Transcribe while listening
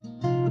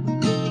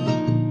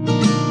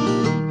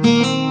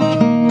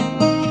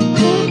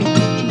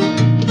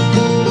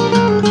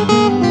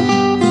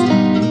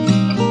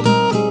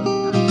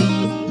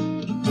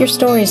Your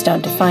stories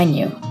don't define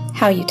you.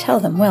 How you tell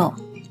them will.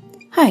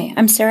 Hi,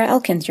 I'm Sarah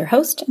Elkins, your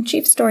host and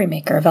chief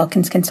storymaker of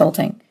Elkins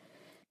Consulting.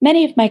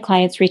 Many of my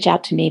clients reach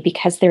out to me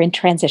because they're in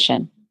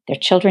transition. Their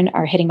children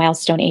are hitting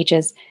milestone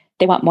ages.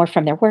 They want more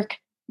from their work.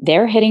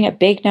 They're hitting a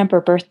big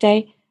number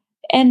birthday.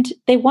 And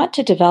they want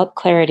to develop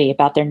clarity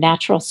about their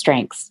natural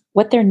strengths,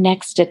 what their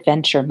next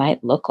adventure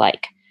might look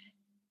like.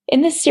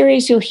 In this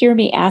series, you'll hear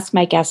me ask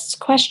my guests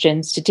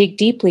questions to dig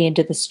deeply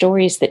into the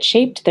stories that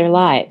shaped their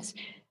lives,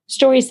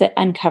 stories that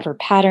uncover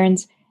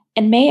patterns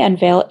and may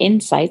unveil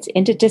insights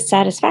into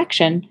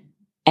dissatisfaction,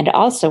 and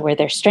also where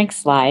their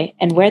strengths lie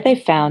and where they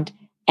found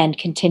and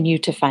continue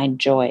to find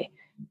joy.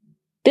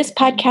 This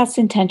podcast's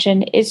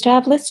intention is to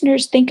have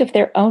listeners think of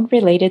their own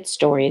related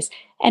stories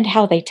and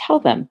how they tell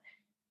them,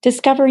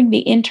 discovering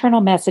the internal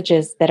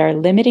messages that are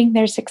limiting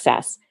their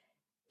success,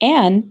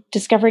 and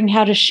discovering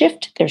how to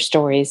shift their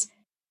stories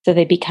so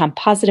they become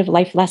positive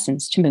life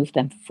lessons to move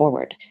them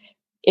forward.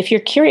 If you're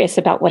curious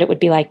about what it would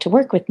be like to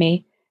work with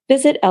me,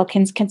 visit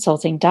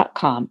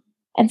elkinsconsulting.com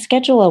and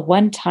schedule a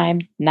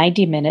one-time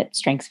 90-minute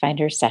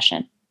StrengthsFinder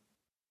session.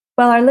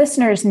 Well, our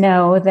listeners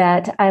know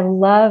that I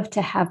love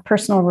to have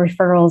personal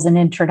referrals and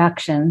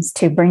introductions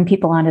to bring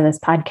people onto this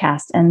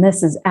podcast, and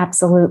this is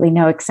absolutely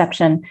no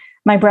exception.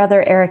 My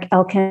brother, Eric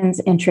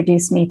Elkins,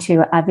 introduced me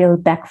to Avril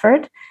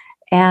Beckford,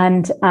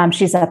 and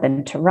she's up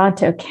in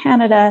Toronto,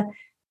 Canada.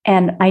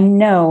 And I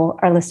know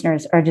our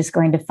listeners are just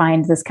going to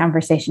find this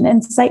conversation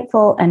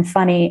insightful and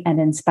funny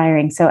and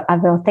inspiring. So,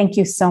 Avril, thank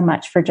you so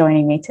much for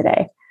joining me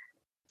today.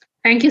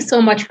 Thank you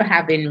so much for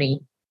having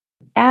me.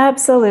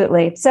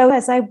 Absolutely. So,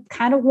 as I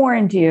kind of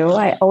warned you,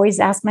 I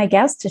always ask my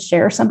guests to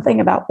share something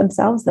about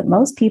themselves that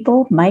most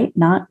people might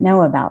not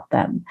know about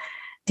them.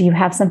 Do you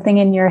have something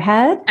in your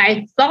head?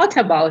 I thought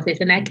about it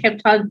and I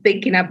kept on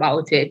thinking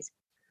about it.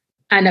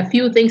 And a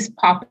few things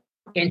popped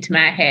into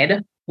my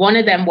head. One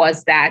of them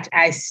was that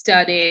I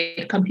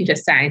studied computer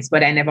science,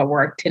 but I never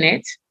worked in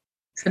it.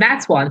 So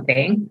that's one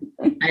thing.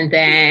 And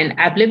then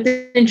I've lived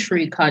in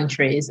 3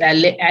 countries. I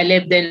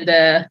lived in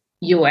the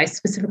US,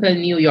 specifically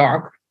New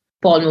York,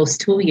 for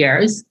almost 2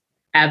 years.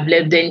 I've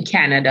lived in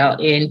Canada,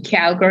 in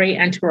Calgary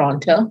and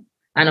Toronto.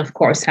 And of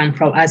course, I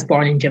was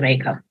born in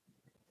Jamaica.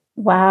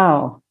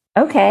 Wow.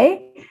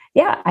 Okay.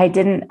 Yeah, I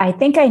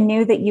think I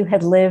knew that you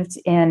had lived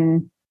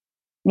in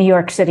New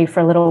York City for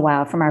a little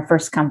while from our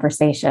first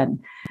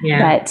conversation.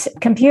 Yeah. But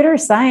computer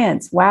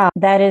science, wow,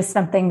 that is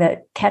something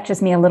that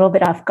catches me a little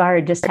bit off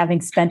guard, just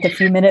having spent a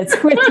few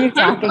minutes with you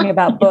talking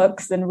about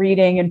books and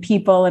reading and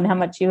people and how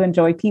much you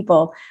enjoy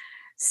people.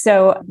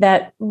 So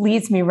that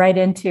leads me right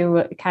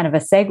into kind of a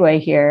segue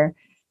here.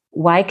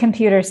 Why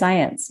computer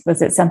science?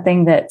 Was it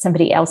something that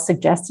somebody else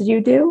suggested you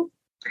do?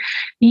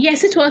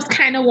 Yes, it was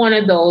kind of one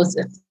of those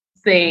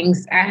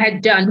things I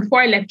had done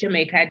before I left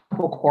Jamaica. I had a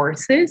couple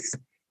courses.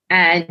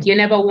 And you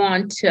never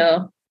want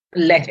to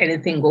let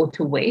anything go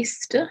to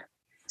waste.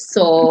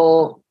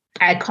 So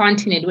I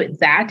continued with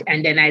that.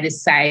 And then I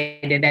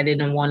decided I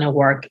didn't want to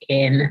work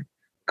in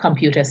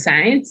computer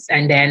science.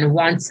 And then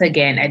once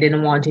again, I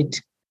didn't want it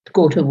to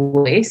go to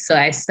waste. So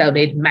I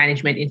studied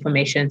management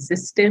information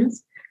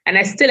systems. And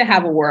I still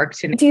have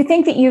worked. Do you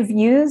think that you've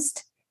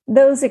used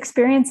those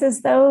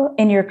experiences, though,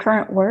 in your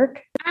current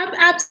work?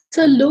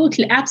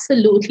 Absolutely.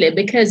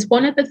 Because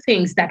one of the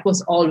things that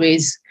was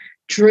always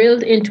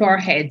drilled into our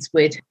heads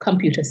with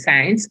computer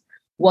science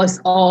was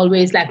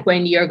always like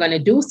when you're going to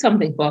do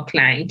something for a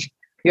client,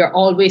 you're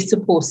always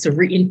supposed to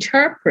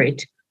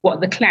reinterpret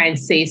what the client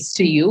says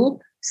to you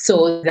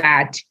so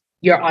that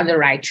you're on the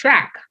right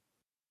track.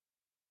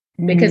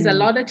 Because a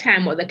lot of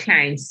time what the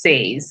client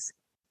says,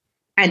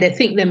 and they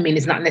think they mean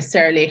is not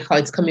necessarily how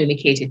it's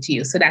communicated to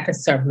you. So that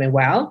has served me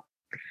well.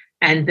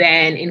 And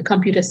then in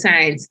computer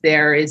science,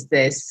 there is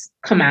this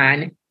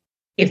command,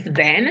 if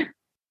then.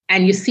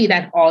 And you see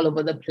that all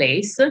over the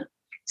place.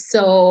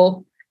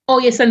 So,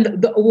 and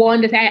the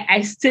one that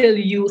I still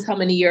use how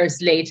many years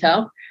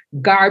later,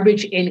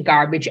 garbage in,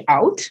 garbage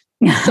out.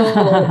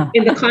 So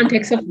in the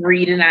context of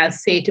reading, I'll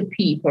say to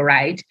people,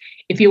 right,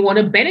 if you want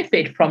to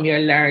benefit from your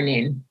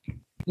learning,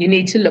 you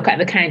need to look at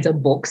the kinds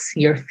of books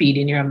you're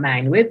feeding your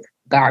mind with,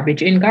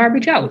 garbage in,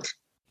 garbage out.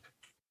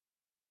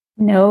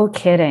 No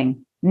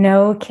kidding.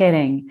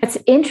 It's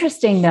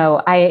interesting,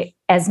 though.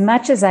 As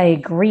much as I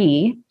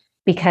agree,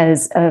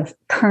 because of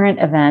current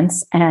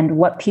events and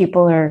what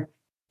people are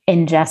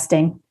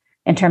ingesting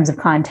in terms of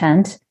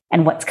content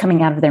and what's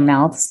coming out of their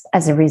mouths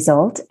as a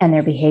result and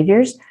their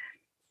behaviors.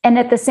 And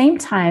at the same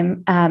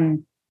time,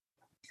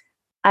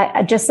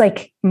 I just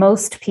like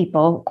most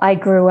people, I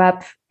grew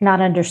up not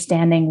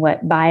understanding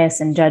what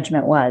bias and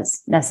judgment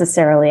was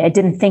necessarily. I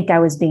didn't think I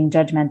was being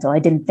judgmental. I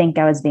didn't think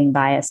I was being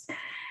biased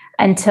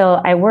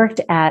until I worked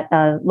at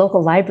a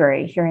local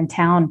library here in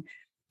town.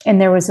 And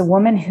there was a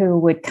woman who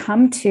would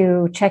come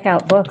to check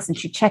out books, and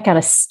she'd check out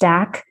a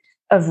stack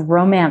of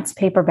romance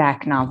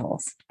paperback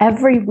novels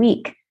every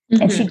week.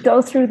 Mm-hmm. And she'd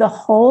go through the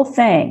whole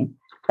thing,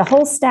 the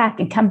whole stack,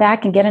 and come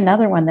back and get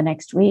another one the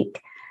next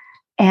week.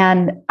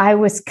 And I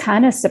was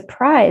kind of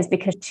surprised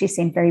because she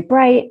seemed very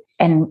bright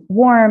and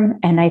warm.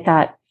 And I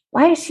thought,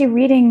 why is she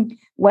reading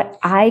what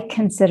I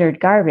considered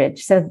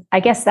garbage? So I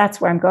guess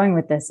that's where I'm going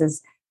with this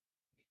is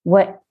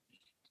what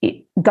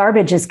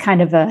garbage is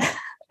kind of an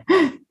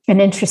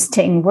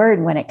interesting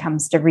word when it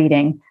comes to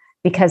reading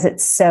because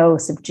it's so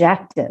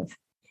subjective.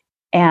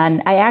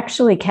 And I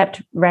actually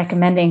kept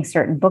recommending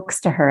certain books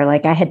to her.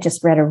 Like I had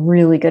just read a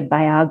really good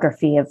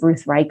biography of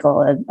Ruth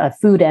Reichl, a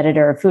food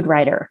editor, a food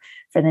writer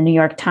for the New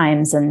York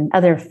Times and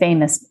other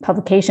famous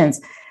publications.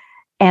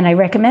 And I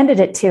recommended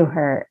it to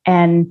her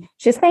and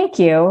she says, thank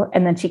you.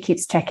 And then she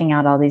keeps checking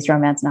out all these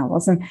romance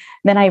novels. And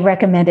then I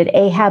recommended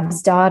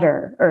Ahab's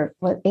Daughter or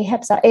what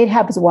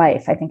Ahab's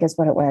Wife, I think is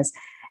what it was.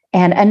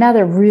 And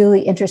another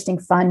really interesting,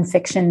 fun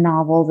fiction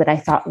novel that I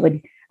thought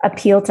would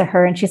appeal to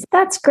her. And she said,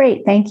 that's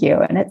great. Thank you.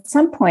 And at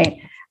some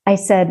point I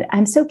said,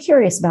 I'm so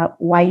curious about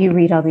why you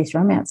read all these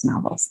romance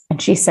novels.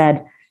 And she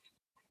said,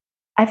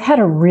 I've had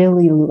a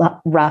really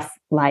rough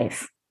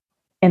life.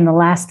 In the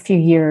last few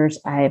years,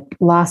 I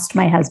lost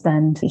my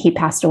husband. He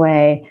passed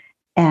away,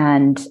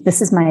 and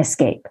this is my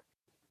escape.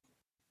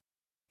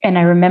 And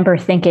I remember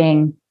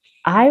thinking,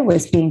 I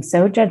was being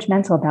so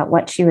judgmental about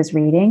what she was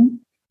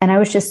reading, and I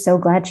was just so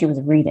glad she was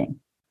reading.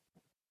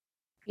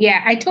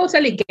 Yeah, I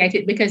totally get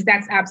it because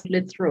that's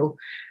absolutely true.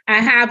 I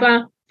have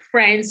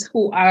friends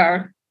who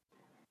are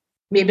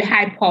maybe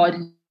high-powered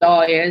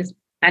lawyers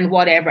and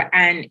whatever,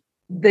 and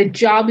the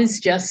job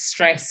is just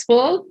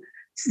stressful.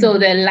 So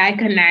they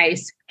like a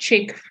nice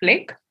chick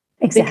flick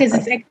because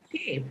it's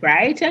escape,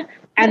 right?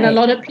 And a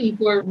lot of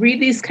people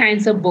read these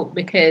kinds of books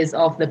because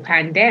of the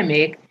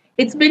pandemic.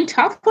 It's been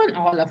tough on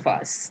all of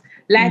us.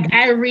 Like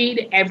I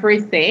read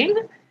everything.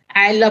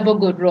 I love a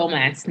good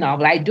romance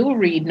novel. I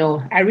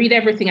read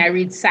everything. I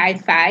read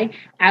sci-fi.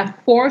 I've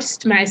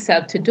forced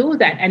myself to do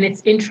that. And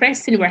it's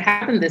interesting we're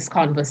having this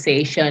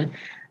conversation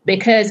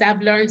because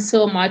I've learned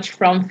so much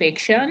from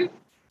fiction.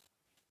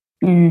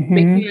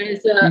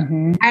 Because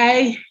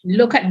I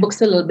look at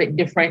books a little bit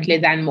differently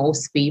than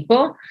most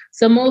people.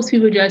 So most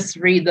people just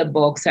read the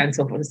books and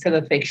so forth instead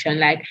of fiction.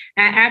 Like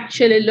I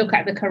actually look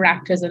at the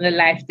characters and the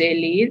life they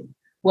lead.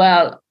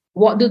 Well,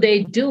 what do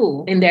they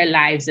do in their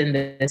lives in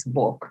this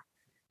book?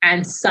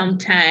 And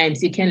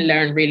sometimes you can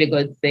learn really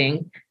good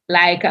things.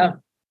 Like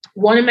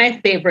one of my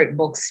favorite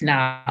books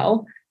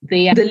now,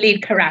 the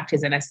lead character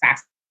is an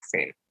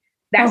assassin.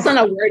 That's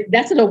not a word.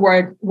 That's not a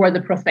word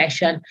the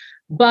profession.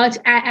 But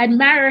I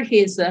admire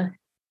his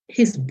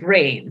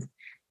brain.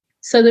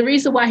 So the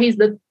reason why he's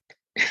the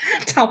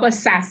top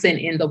assassin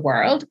in the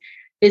world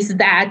is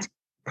that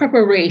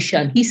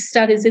preparation. He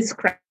studies his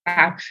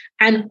craft.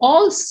 And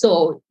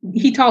also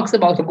he talks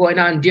about going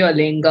on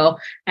Duolingo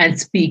and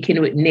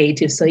speaking with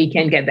natives so he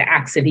can get the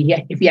accent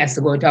if he has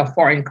to go to a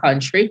foreign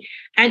country.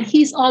 And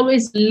he's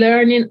always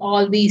learning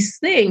all these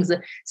things.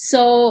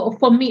 So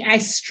for me, I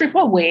strip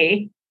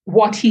away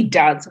what he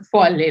does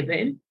for a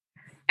living.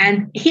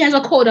 And he has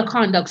a code of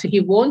conduct, so he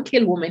won't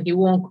kill women, he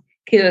won't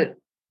kill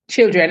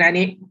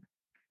children.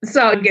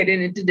 So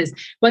getting into this.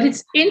 But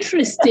it's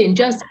interesting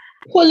just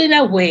pulling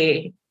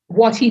away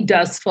what he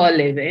does for a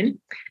living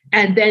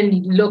and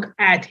then look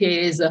at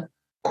his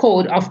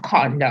code of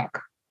conduct.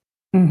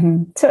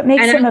 So it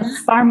makes him a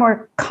far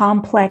more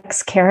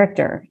complex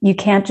character. You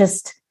can't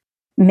just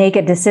make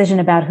a decision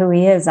about who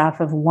he is off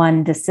of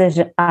one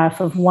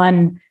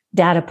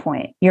data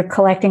point. You're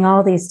collecting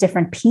all these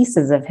different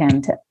pieces of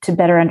him to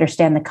better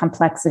understand the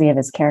complexity of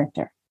his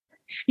character.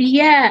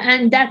 Yeah,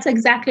 and that's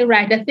exactly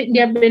right. I think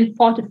there have been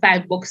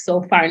 45 books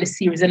so far in the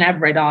series, and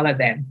I've read all of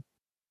them.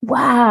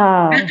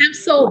 Wow. And I'm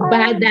so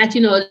bad that,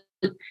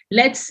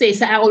 let's say,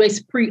 so I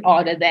always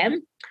pre-order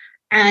them.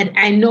 And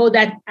I know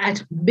that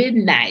at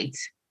midnight,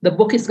 the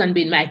book is going to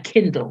be in my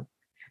Kindle.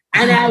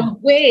 And I'll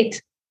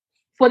wait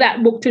for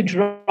that book to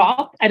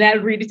drop, and I'll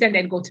read it and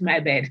then go to my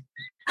bed.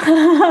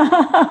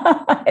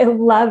 I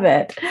love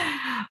it.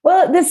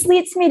 Well, this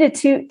leads me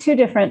to two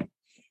different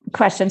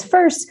questions.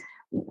 First,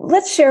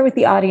 let's share with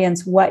the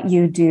audience what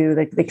you do,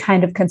 the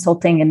kind of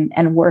consulting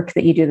and work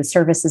that you do, the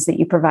services that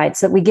you provide,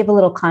 so that we give a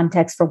little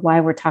context for why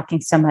we're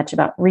talking so much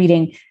about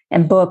reading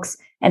and books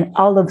and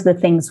all of the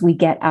things we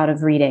get out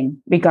of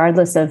reading,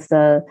 regardless of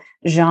the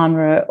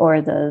genre or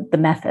the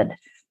method.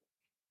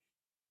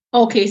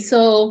 Okay,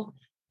 so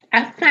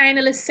I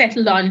finally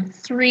settled on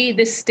 3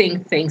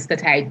 distinct things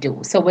that I do.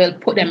 So we'll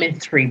put them in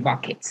 3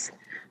 buckets.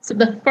 So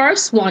the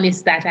first one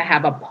is that I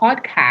have a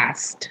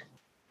podcast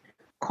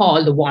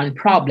called One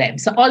Problem.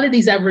 So all of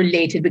these are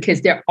related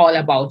because they're all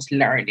about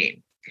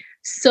learning.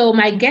 So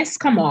my guests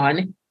come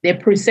on, they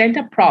present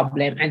a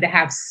problem, and they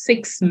have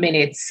 6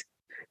 minutes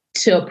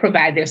to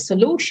provide their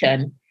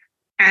solution.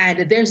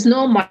 And there's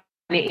no money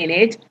in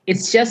it.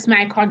 It's just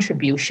my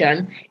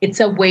contribution. It's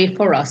a way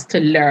for us to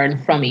learn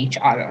from each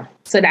other.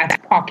 So that's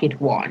pocket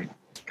 1.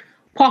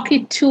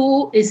 Pocket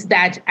 2 is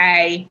that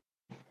I've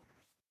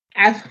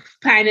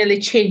finally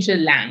changed the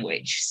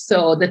language.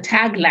 So the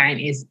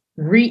tagline is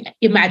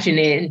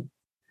reimagining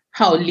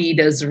how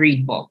leaders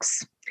read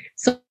books.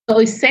 So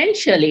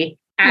essentially,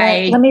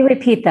 let me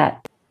repeat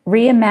that.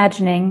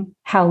 Reimagining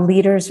how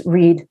leaders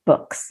read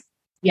books.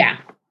 Yeah.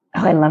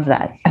 Oh, I love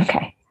that.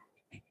 Okay.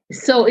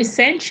 So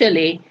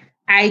essentially,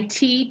 I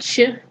teach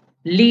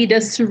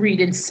leaders to read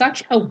in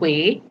such a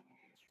way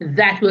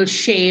that will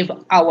shave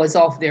hours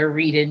off their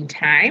reading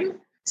time.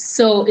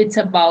 So it's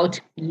about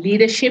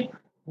leadership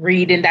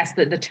reading. That's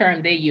the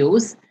term they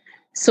use.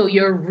 So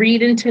you're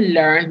reading to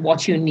learn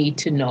what you need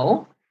to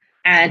know.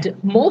 And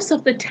most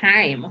of the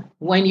time,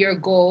 when you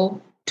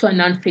go to a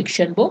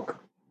nonfiction book,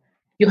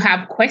 you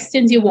have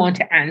questions you want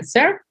to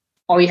answer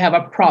or you have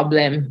a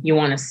problem you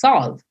want to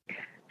solve.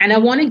 And I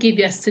want to give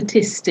you a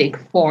statistic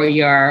for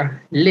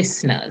your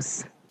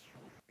listeners.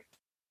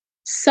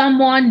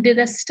 Someone did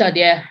a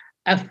study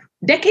of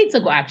decades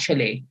ago,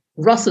 actually,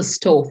 Russell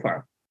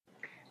Stover,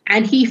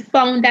 and he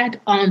found that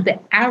on the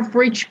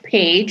average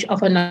page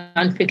of a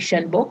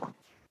nonfiction book,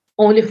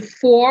 only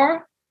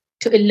 4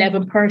 to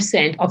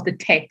 11% of the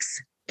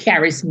text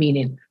carries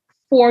meaning.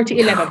 4 to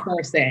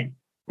 11%.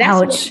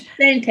 That's one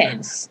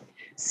sentence.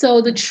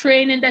 So the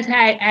training that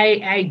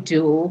I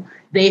do,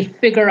 they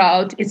figure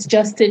out it's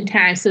just in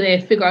time. So they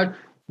figure out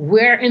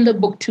where in the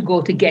book to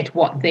go to get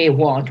what they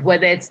want,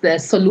 whether it's the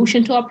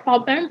solution to a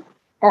problem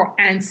or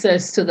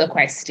answers to the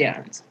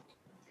questions.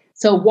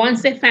 So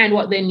once they find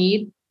what they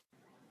need,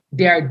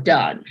 they're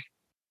done.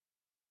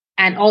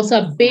 And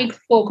also a big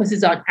focus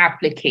is on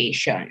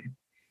application.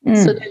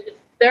 So then the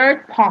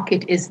third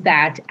pocket is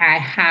that I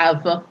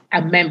have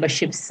a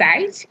membership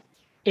site.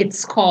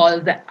 It's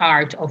called The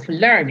Art of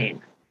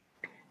Learning.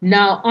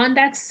 Now, on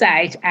that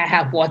site, I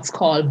have what's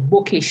called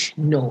bookish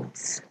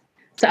notes.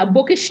 So a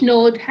bookish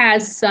note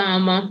has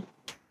some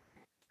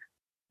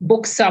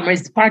book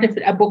summaries, part of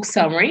a book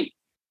summary,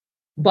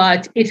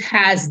 but it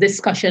has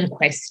discussion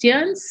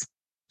questions.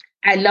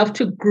 I love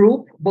to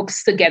group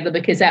books together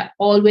because I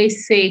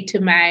always say to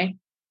my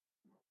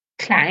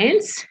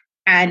clients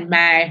and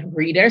my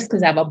readers,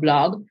 because I have a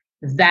blog,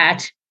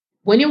 that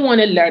when you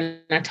want to learn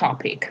a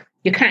topic,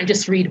 you can't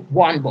just read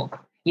one book.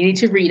 You need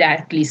to read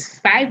at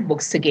least 5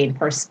 books to gain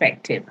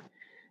perspective.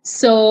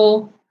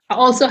 So I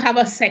also have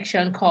a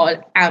section called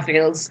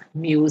Avil's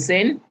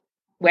Musing,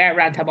 where I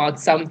rant about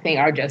something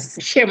or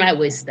just share my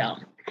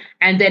wisdom.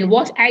 And then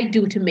what I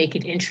do to make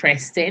it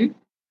interesting,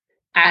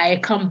 I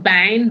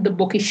combine the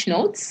bookish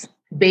notes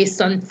based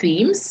on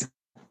themes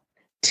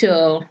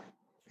to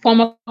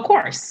form a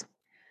course.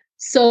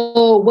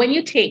 So when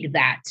you take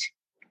that,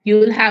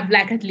 you'll have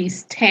like at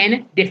least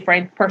 10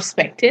 different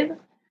perspectives.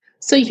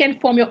 So you can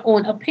form your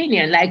own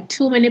opinion. Like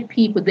too many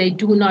people, they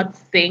do not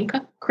think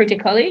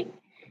critically.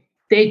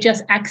 They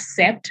just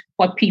accept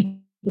what people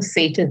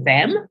say to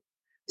them.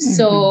 Mm-hmm.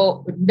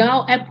 So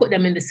now I put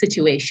them in the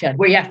situation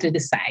where you have to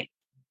decide.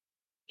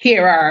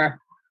 Here are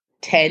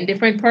 10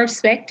 different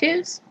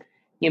perspectives.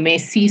 You may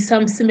see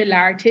some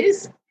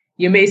similarities.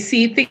 You may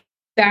see things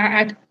that are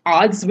at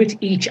odds with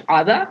each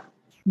other.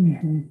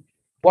 Mm-hmm.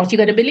 What are you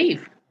going to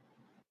believe?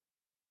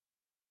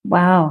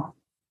 Wow.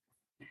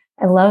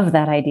 I love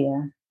that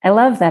idea.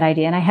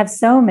 And I have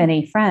so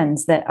many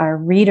friends that are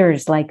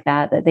readers like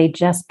that they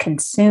just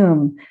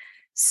consume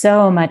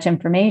so much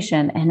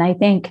information. And I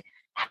think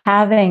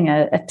having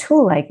a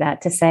tool like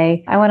that to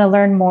say, I want to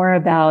learn more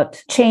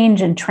about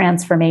change and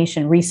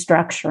transformation,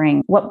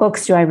 restructuring. What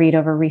books do I read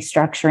over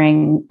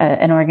restructuring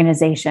an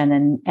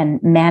organization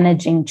and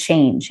managing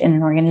change in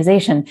an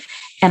organization?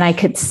 And I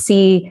could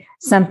see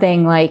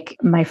something like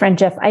my friend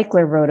Jeff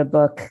Eichler wrote a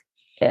book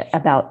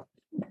about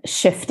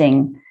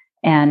shifting,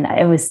 and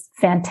it was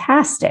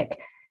fantastic.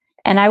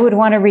 And I would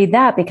want to read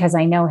that because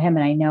I know him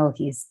and I know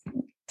he's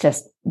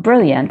just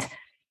brilliant.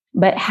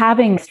 But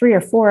having 3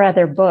 or 4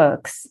 other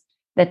books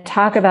that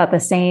talk about the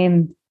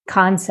same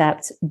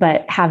concepts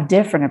but have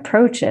different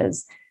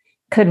approaches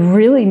could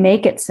really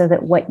make it so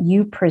that what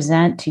you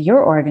present to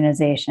your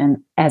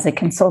organization as a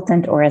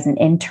consultant or as an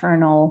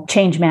internal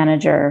change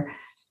manager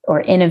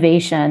or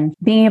innovation,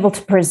 being able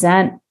to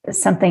present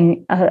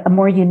something, a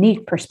more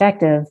unique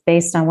perspective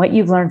based on what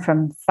you've learned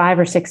from 5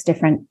 or 6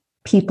 different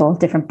people,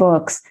 different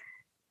books,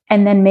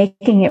 and then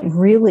making it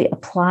really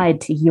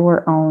applied to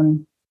your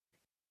own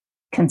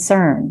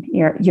concern,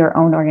 your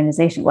own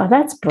organization. Well,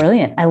 that's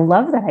brilliant. I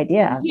love that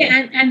idea.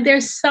 Yeah, and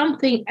there's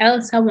something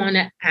else I want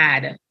to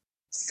add.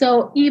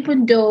 So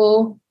even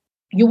though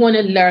you want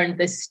to learn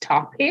this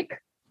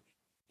topic,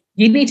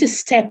 you need to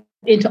step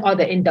into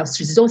other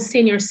industries. Don't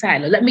stay in your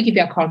silo. Let me give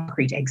you a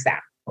concrete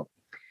example.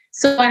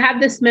 So I have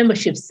this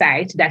membership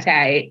site that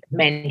I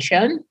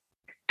mentioned,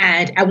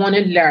 and I want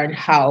to learn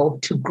how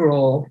to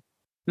grow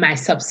my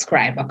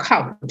subscriber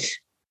count.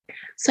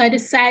 So I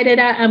decided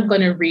I'm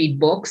going to read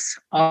books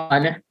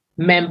on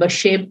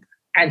membership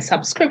and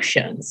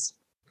subscriptions.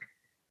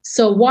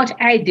 So what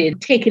I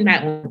did, taking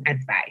my own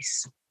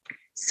advice.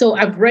 So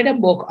I've read a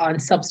book on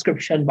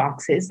subscription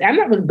boxes. I'm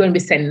not going to be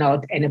sending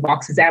out any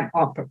boxes. I'm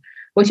up.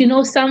 But you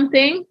know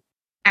something?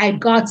 I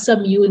got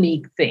some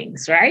unique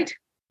things, right?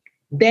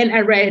 Then I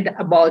read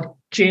about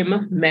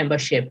gym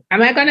membership.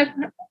 Am I going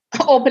to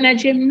open a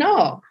gym?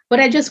 No. But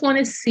I just want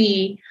to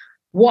see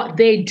what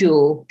they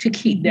do to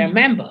keep their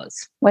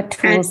members. What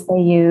tools they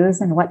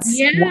use and what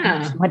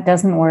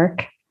doesn't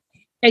work.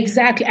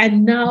 Exactly.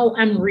 And now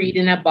I'm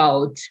reading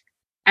about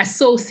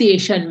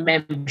association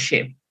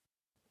membership.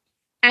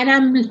 And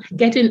I'm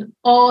getting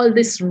all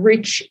this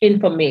rich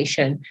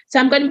information. So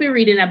I'm going to be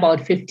reading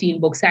about 15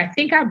 books. I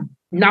think I've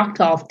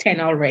knocked off 10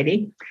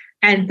 already.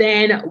 And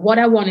then what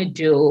I want to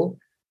do,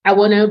 I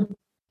want to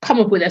come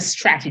up with a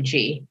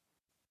strategy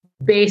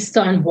based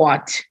on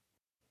what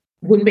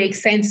would make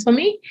sense for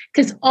me,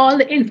 because all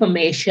the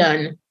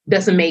information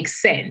doesn't make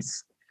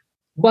sense.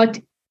 But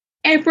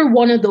every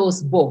one of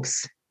those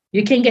books,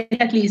 you can get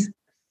at least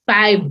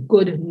 5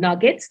 good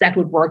nuggets that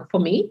would work for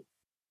me.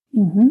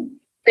 Mm-hmm.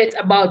 It's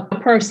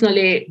about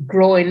personally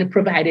growing,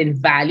 providing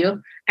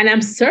value. And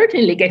I'm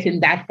certainly getting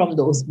that from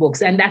those books.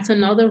 And that's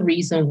another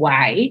reason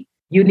why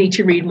you need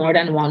to read more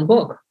than one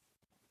book.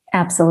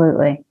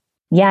 Absolutely.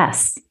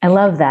 Yes, I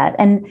love that.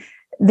 And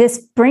this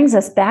brings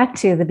us back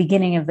to the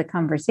beginning of the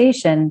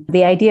conversation.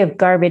 The idea of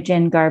garbage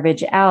in,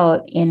 garbage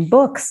out in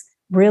books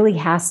really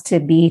has to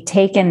be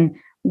taken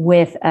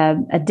with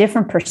a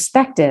different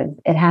perspective.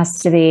 It has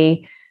to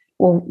be,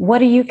 well, what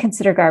do you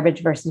consider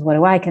garbage versus what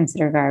do I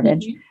consider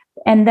garbage? Mm-hmm.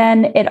 And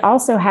then it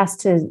also has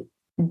to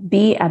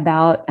be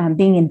about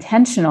being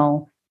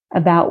intentional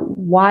about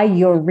why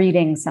you're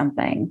reading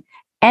something.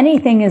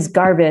 Anything is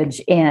garbage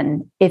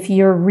in if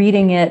you're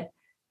reading it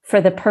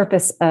for the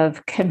purpose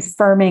of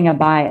confirming a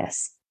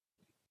bias,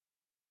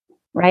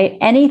 right?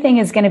 Anything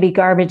is going to be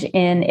garbage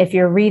in if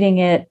you're reading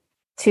it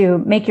to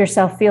make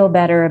yourself feel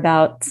better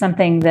about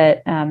something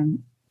that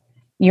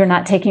you're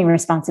not taking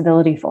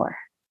responsibility for.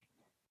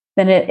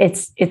 Then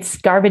it's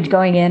garbage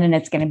going in and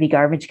it's going to be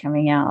garbage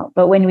coming out.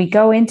 But when we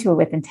go into it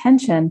with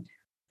intention,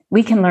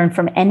 we can learn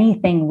from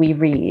anything we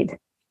read,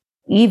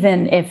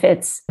 even if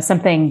it's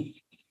something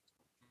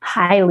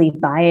highly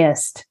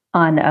biased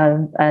on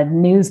a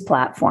news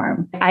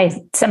platform. I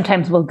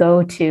sometimes will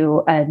go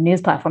to a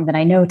news platform that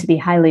I know to be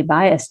highly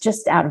biased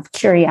just out of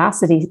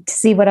curiosity to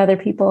see what other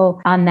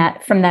people on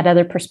that from that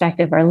other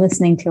perspective are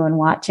listening to and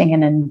watching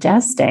and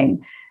ingesting,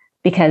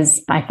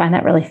 because I find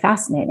that really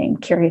fascinating,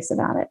 curious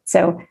about it.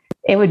 So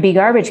it would be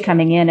garbage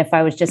coming in if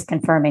I was just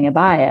confirming a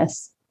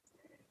bias.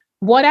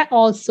 What I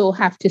also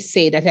have to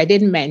say that I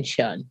didn't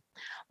mention,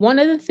 one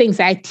of the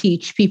things I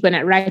teach people, and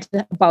I write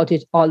about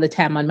it all the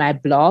time on my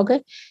blog,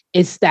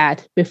 is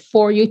that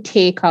before you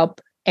take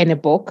up any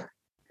book,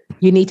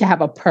 you need to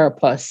have a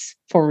purpose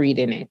for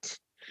reading it.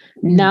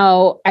 Mm.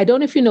 Now, I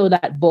don't know if you know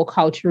that book,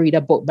 How to Read a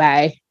Book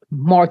by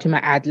Mortimer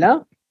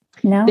Adler.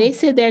 No. They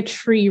say there are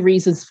 3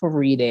 reasons for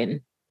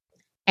reading: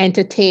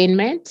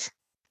 entertainment,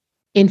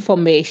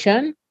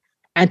 information,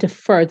 and to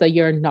further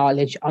your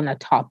knowledge on a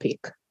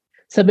topic.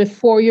 So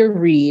before you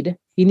read,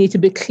 you need to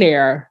be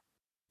clear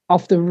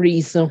of the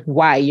reason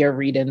why you're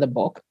reading the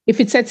book. If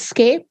it's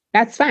escape,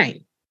 that's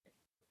fine.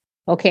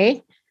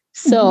 Okay?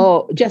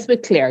 So just be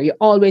clear. You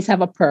always have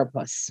a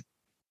purpose.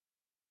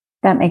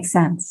 That makes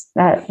sense.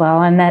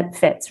 And that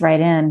fits right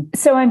in.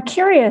 So I'm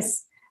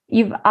curious,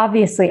 you've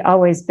obviously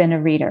always been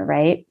a reader,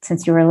 right?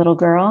 Since you were a little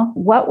girl.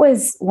 What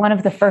was one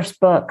of the first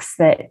books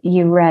that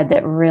you read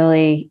that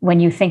really, when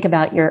you think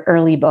about your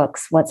early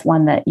books, what's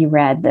one that you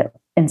read that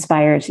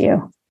inspires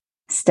you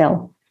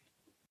still?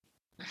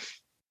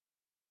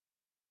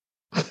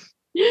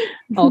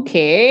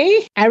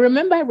 Okay. I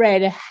remember I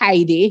read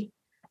Heidi.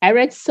 I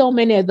read so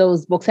many of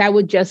those books. I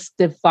would just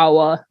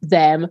devour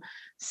them.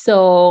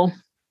 So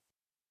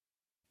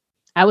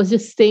I was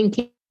just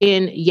thinking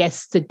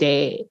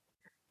yesterday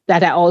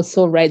that I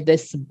also read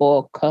this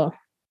book,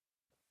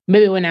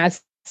 maybe when I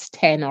was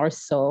 10 or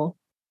so,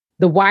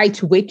 The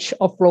White Witch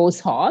of Rose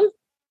Hall.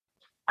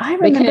 I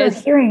remember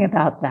hearing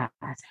about that.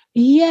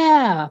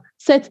 Yeah.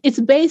 So it's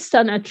based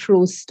on a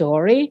true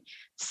story.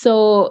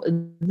 So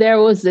there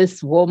was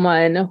this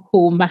woman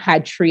who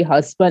had 3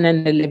 husbands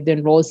and they lived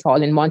in Rose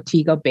Hall in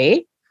Montego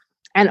Bay.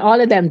 And all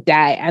of them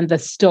died. And the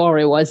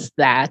story was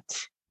that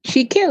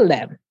she killed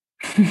them.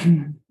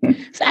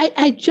 So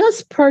I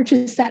just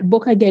purchased that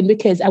book again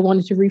because I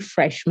wanted to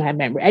refresh my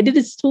memory. I did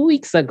this 2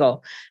 weeks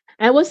ago.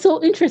 And it was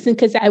so interesting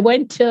because I've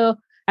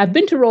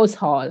been to Rose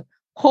Hall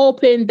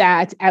hoping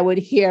that I would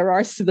hear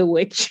Ross the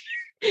Witch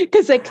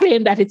because they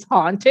claim that it's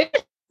haunted.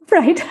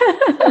 Right.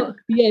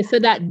 So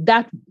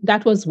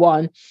that was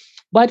one.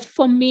 But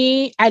for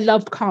me, I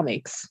love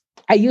comics.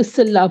 I used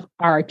to love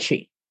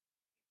Archie.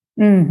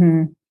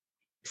 Mm-hmm.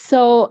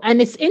 So, and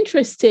it's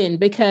interesting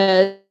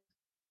because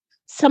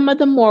some of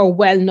the more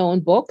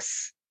well-known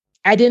books,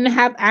 I didn't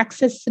have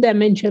access to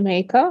them in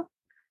Jamaica.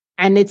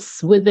 And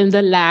it's within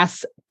the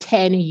last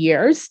 10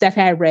 years that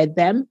I read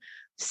them.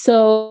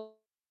 So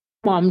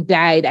Mom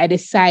died. I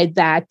decided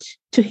that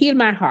to heal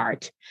my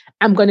heart,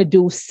 I'm going to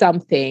do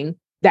something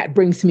that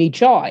brings me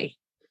joy.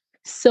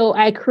 So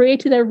I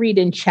created a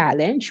reading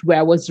challenge where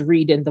I was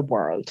reading the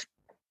world.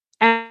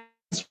 I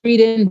was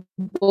reading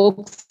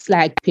books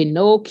like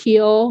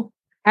Pinocchio.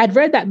 I'd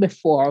read that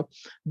before,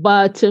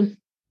 but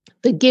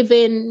The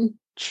Giving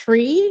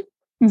Tree.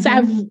 Mm-hmm.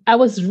 So I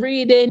was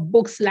reading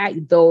books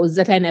like those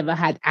that I never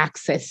had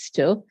access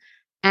to.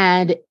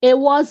 And it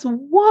was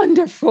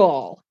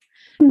wonderful.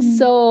 Mm-hmm.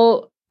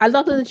 So a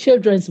lot of the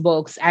children's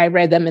books, I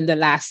read them in the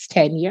last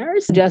 10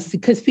 years, just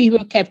because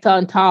people kept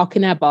on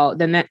talking about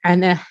them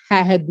and I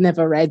had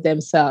never read them.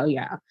 So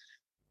yeah.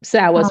 So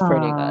that was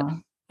pretty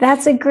good.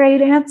 That's a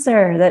great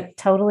answer. That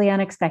totally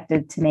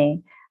unexpected to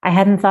me. I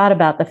hadn't thought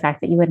about the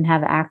fact that you wouldn't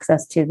have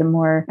access to the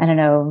more, I don't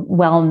know,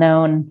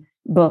 well-known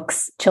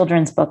books,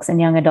 children's books and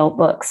young adult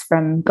books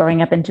from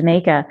growing up in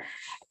Jamaica.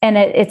 And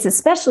it's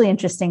especially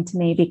interesting to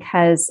me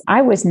because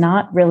I was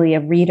not really a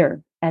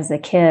reader as a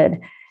kid.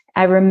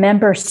 I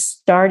remember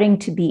starting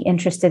to be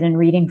interested in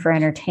reading for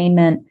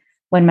entertainment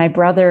when my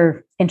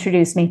brother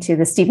introduced me to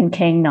the Stephen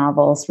King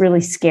novels,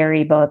 really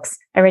scary books.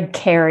 I read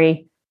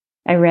Carrie.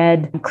 I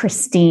read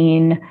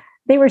Christine.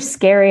 They were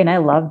scary and I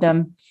loved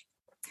them.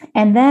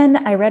 And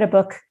then I read a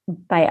book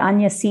by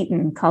Anya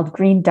Seton called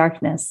Green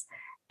Darkness.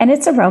 And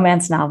it's a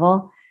romance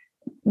novel,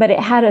 but it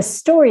had a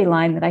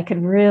storyline that I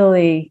could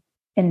really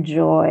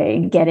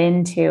enjoy, get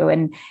into.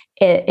 And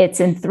it's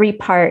in 3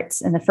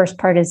 parts. And the first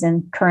part is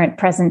in current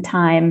present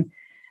time.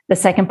 The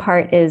second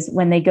part is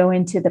when they go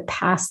into the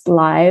past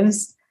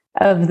lives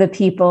of the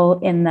people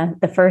in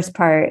the first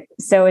part.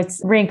 So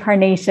it's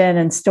reincarnation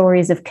and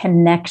stories of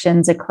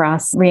connections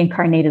across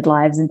reincarnated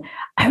lives. And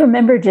I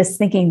remember just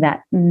thinking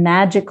that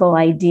magical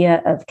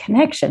idea of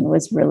connection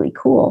was really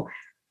cool.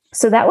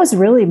 So that was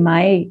really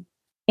my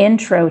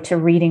intro to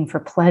reading for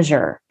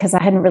pleasure because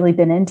I hadn't really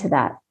been into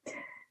that.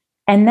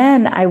 And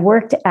then I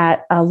worked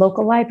at a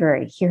local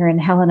library here in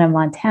Helena,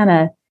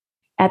 Montana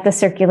at the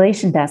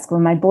circulation desk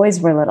when my boys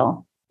were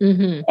little.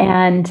 Mm-hmm.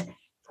 And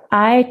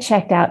I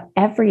checked out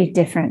every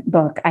different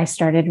book. I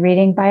started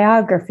reading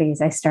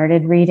biographies. I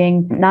started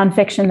reading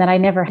nonfiction that I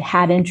never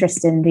had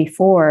interest in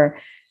before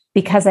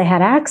because I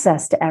had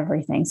access to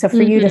everything. So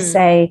for you to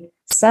say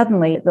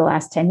suddenly the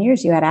last 10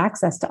 years, you had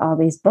access to all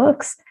these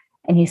books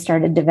and you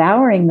started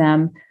devouring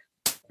them.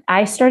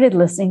 I started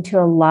listening to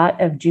a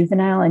lot of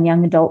juvenile and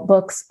young adult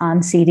books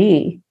on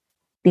CD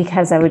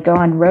because I would go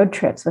on road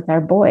trips with our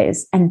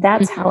boys. And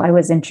that's how I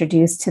was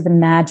introduced to the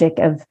magic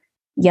of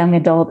young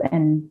adult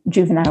and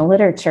juvenile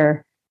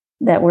literature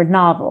that were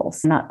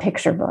novels, not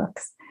picture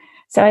books.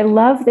 So I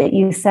love that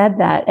you said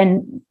that.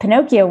 And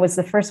Pinocchio was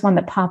the first one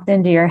that popped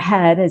into your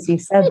head as you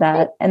said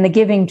that. And The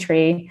Giving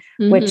Tree,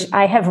 which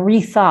I have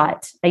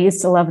rethought. I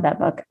used to love that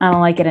book. I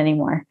don't like it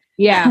anymore.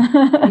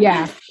 Yeah.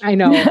 Yeah. I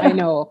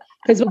know.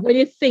 Because when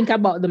you think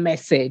about the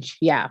message,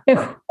 yeah.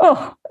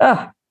 Oh,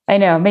 I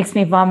know. It makes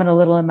me vomit a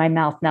little in my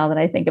mouth now that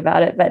I think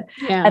about it. But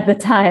at the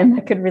time,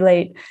 I could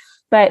relate.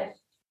 But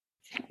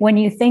when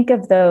you think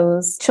of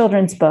those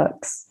children's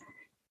books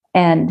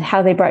and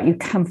how they brought you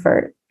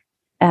comfort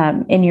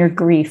in your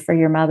grief for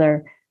your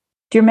mother,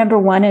 do you remember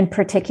one in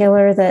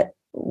particular that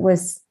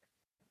was,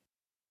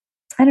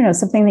 I don't know,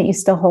 something that you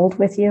still hold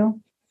with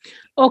you?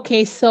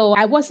 Okay, so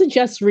I wasn't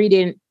just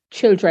reading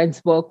children's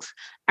books.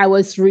 I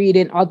was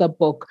reading other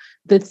books.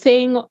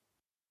 The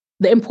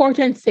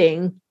important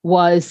thing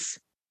was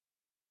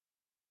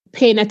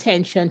paying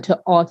attention to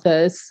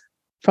authors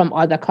from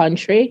other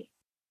country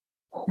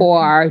who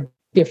are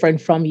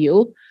different from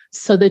you.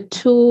 So the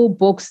 2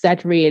 books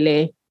that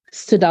really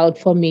stood out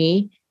for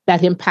me,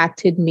 that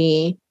impacted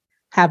me,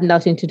 have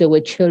nothing to do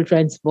with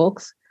children's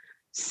books.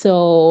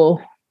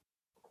 So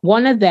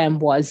one of them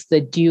was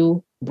The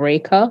Dew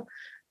Breaker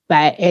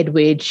by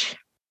Edwidge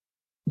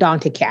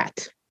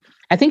Danticat.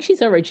 I think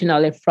she's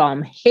originally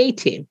from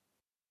Haiti.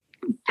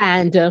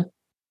 And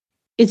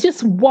it's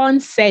just one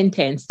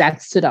sentence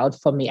that stood out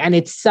for me. And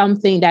it's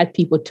something that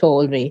people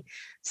told me.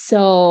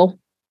 So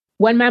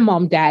when my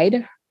mom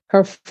died,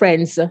 her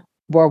friends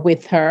were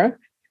with her.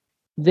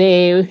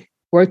 They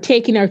were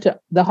taking her to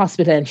the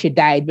hospital and she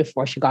died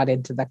before she got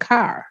into the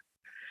car.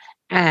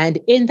 And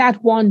in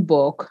that one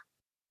book,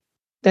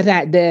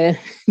 the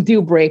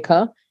Dew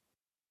Breaker,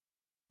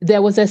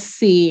 there was a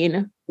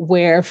scene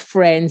where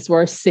friends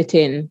were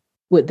sitting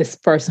with this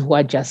person who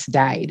had just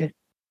died.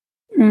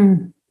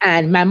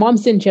 And my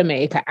mom's in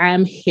Jamaica.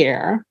 I'm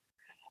here.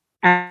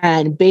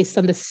 And based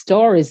on the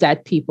stories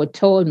that people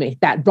told me,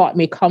 that brought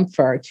me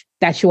comfort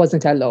that she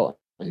wasn't alone.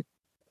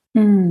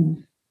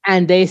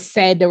 And they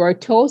said they were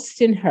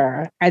toasting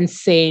her and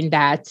saying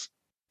that,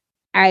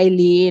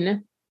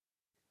 Eileen,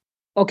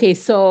 okay,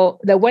 so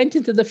they went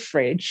into the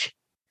fridge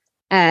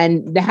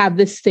and they have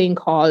this thing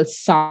called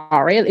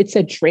sorrel. It's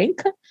a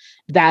drink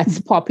that's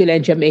popular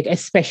in Jamaica,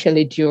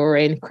 especially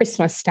during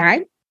Christmas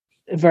time,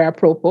 very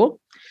apropos.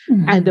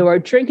 And they were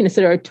drinking it.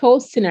 So they were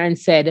toasting her and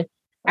said,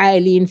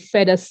 Eileen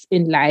fed us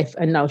in life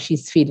and now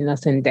she's feeding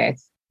us in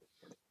death.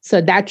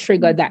 So that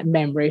triggered that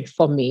memory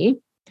for me.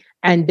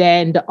 And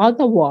then the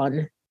other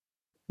one,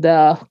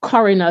 the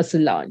coroner's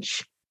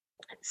lunch.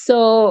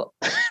 So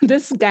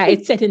this guy,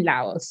 it's set in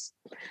Laos.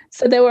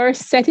 So they were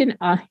setting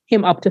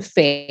him up to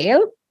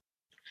fail.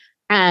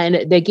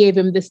 And they gave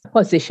him this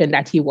position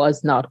that he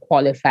was not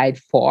qualified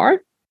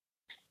for.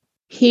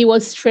 He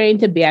was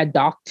trained to be a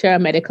doctor, a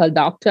medical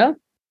doctor.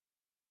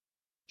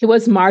 He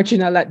was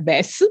marginal at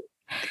best.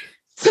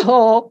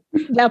 So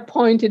they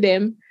appointed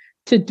him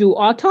to do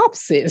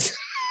autopsies.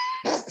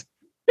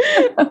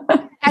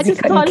 I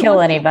just couldn't kill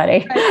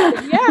anybody.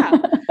 Yeah.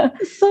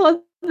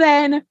 So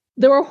then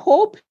they were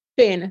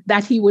hoping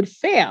that he would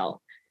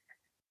fail.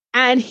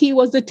 And he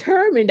was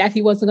determined that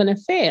he wasn't going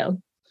to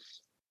fail.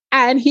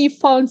 And he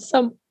found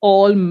some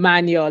old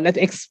manual that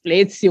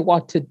explains you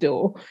what to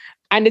do.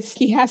 And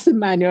he has the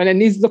manual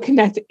and he's looking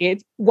at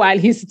it while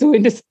he's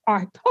doing this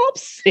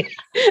autopsy.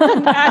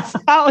 And that's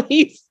how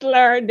he's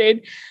learned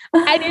it.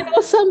 And you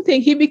know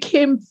something, he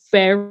became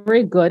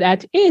very good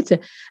at it.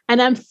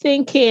 And I'm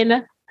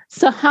thinking,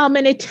 so how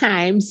many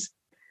times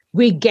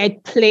we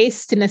get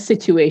placed in a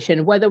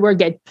situation, whether we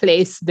get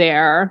placed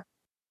there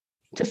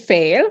to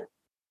fail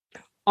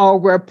or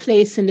we're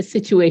placed in a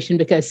situation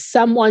because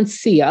someone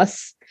see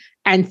us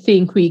and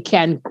think we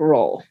can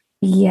grow.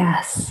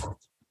 Yes.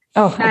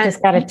 Oh, I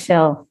just got a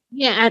chill.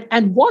 Yeah.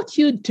 And what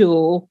you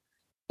do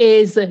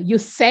is you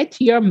set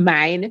your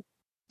mind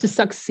to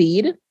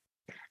succeed.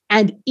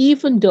 And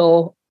even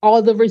though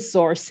all the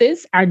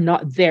resources are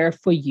not there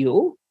for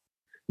you,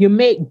 you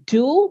make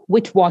do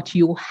with what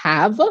you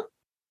have.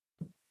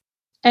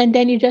 And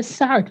then you just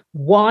start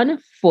one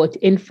foot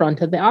in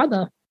front of the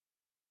other.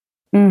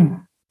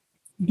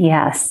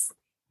 Yes,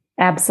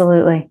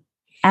 absolutely.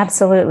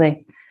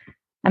 Absolutely.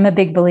 I'm a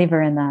big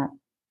believer in that.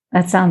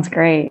 That sounds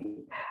great.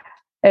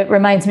 It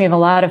reminds me of a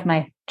lot of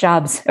my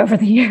jobs over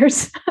the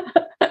years,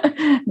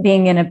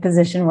 being in a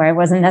position where I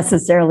wasn't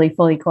necessarily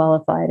fully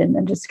qualified and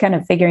then just kind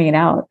of figuring it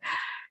out.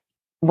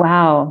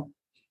 Wow.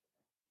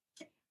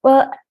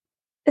 Well,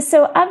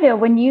 so Avia,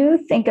 when you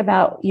think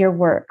about your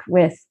work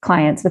with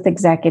clients, with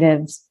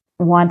executives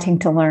wanting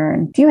to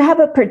learn, do you have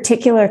a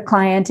particular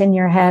client in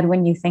your head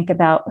when you think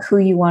about who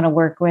you want to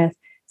work with?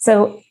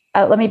 So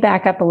let me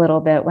back up a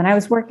little bit. When I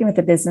was working with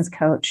a business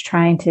coach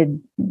trying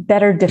to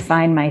better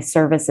define my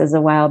services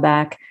a while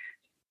back,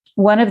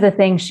 one of the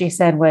things she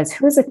said was,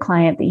 who is a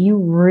client that you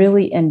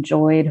really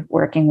enjoyed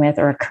working with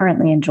or are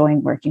currently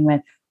enjoying working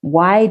with?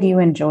 Why do you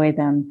enjoy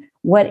them?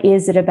 What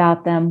is it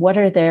about them? What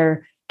are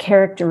their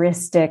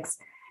characteristics?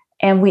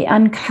 And we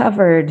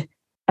uncovered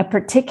a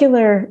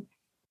particular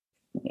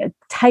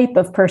type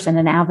of person,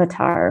 an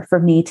avatar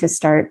for me to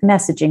start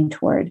messaging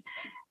toward.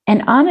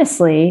 And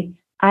honestly,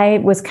 I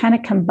was kind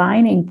of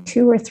combining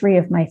 2 or 3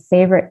 of my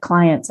favorite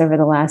clients over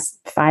the last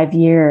 5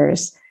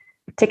 years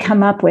to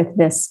come up with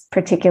this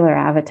particular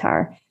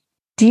avatar.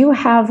 Do you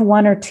have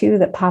 1 or 2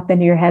 that pop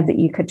into your head that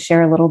you could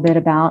share a little bit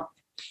about?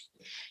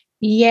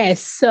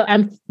 Yes. So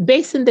I'm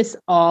basing this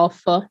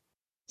off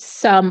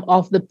some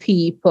of the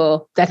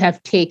people that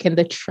have taken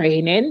the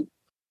training,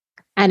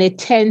 and it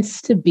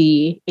tends to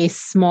be a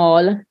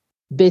small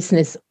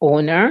business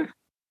owner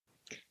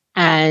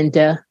and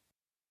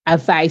a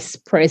vice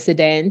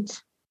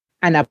president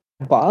and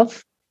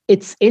above.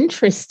 It's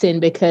interesting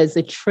because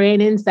the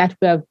trainings that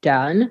we have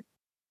done,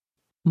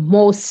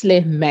 mostly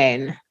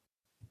men.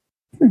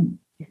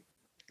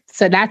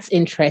 So that's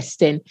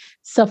interesting.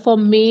 So for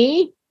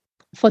me,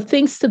 for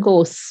things to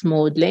go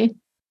smoothly,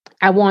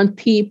 I want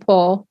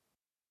people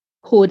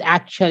who would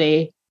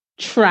actually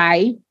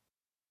try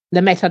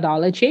the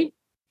methodology.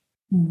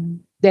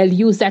 They'll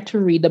use that to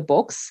read the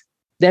books.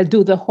 They'll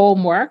do the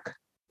homework.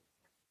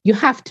 You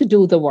have to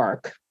do the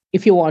work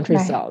if you want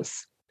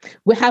results.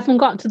 We haven't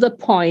got to the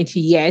point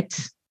yet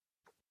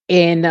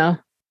in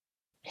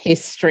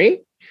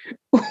history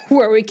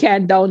where we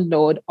can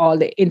download all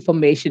the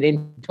information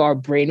into our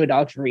brain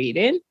without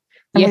reading.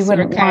 And yes, we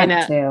wouldn't want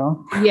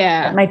to.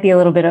 Yeah. That might be a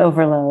little bit of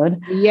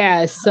overload.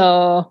 Yeah.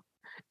 So,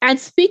 and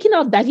speaking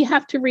of that, you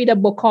have to read a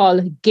book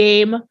called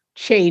Game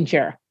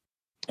Changer.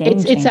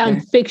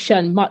 It's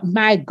fiction.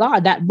 My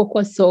God, that book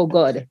was so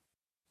good.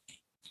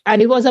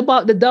 And it was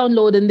about the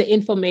downloading the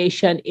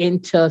information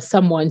into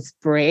someone's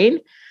brain.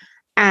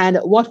 And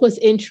what was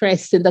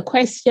interesting, the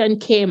question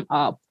came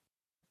up.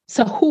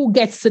 So who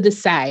gets to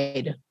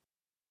decide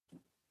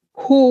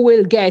who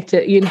will get,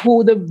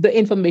 who the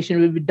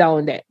information will be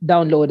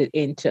downloaded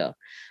into?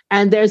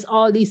 And there's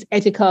all these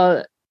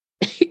ethical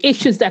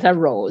issues that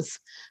arose.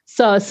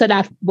 So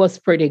that was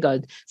pretty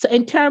good. So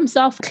in terms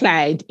of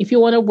client, if you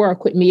want to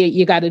work with me,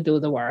 you got to do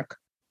the work,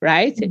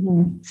 right?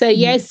 Mm-hmm. So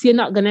yes, you're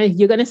going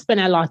to spend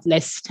a lot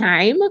less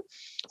time.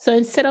 So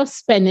instead of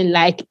spending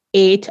like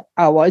 8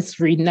 hours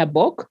reading a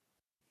book,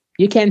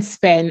 you can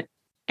spend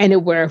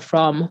anywhere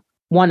from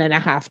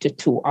 1.5 to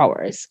 2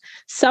 hours,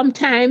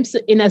 sometimes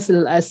in as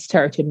little as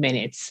 30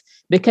 minutes,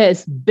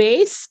 because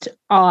based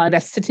on the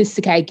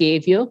statistic I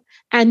gave you,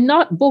 and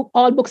not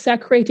all books are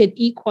created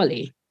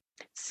equally.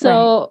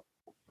 So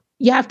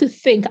you have to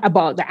think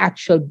about the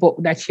actual book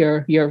that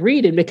you're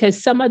reading,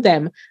 because some of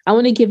them, I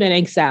want to give an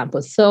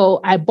example. So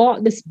I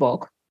bought this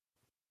book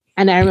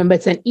and I remember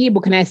it's an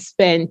ebook and I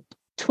spent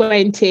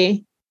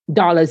 $20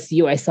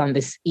 US on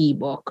this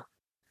ebook.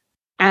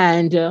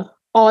 And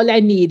all I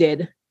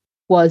needed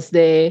was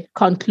the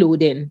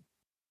concluding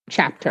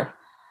chapter.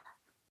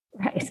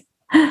 Right.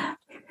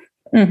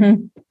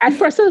 Mm-hmm. At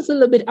first, I was a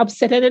little bit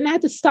upset, and then I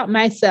had to stop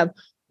myself.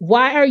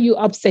 Why are you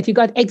upset? You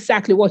got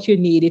exactly what you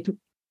needed.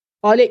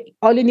 All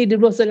you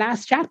needed was the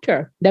last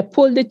chapter. They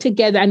pulled it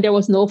together, and there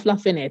was no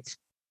fluff in it.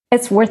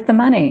 It's worth the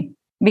money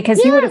because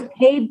you would have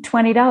paid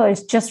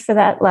 $20 just for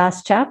that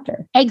last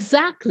chapter.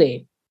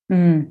 Exactly.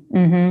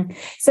 Mm-hmm.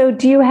 So,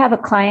 do you have a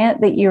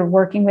client that you're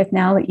working with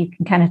now that you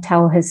can kind of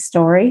tell his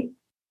story?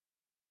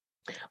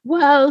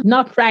 Well,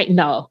 not right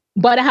now,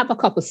 but I have a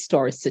couple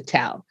stories to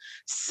tell.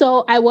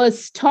 So I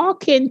was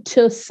talking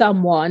to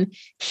someone.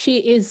 She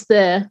is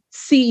the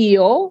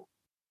CEO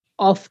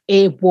of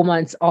a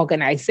woman's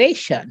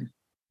organization.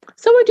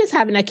 So we're just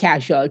having a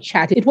casual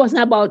chat. It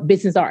wasn't about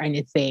business or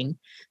anything.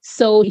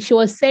 So she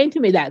was saying to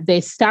me that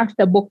they started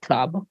a book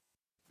club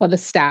for the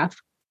staff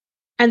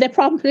and they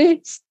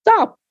promptly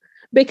stopped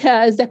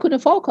because they couldn't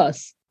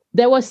focus.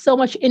 There was so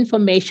much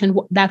information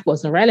that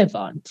wasn't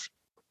relevant.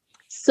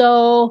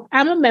 So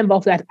I'm a member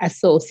of that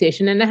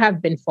association and I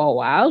have been for a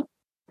while.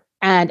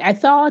 And I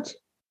thought,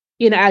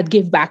 I'd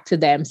give back to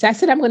them. So I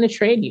said, I'm going to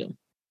train you.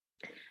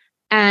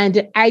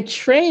 And I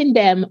trained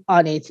them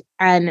on it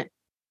and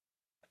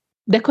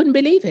they couldn't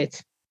believe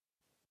it.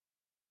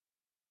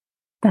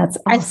 That's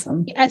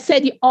awesome. I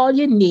said, all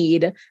you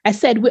need, I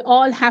said, we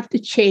all have to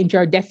change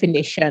our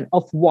definition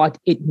of what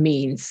it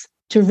means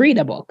to read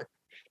a book.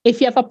 If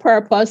you have a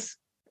purpose,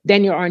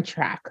 then you're on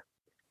track.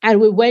 And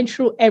we went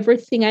through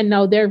everything and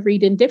now they're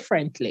reading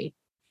differently.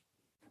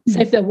 So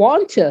if they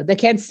want to, they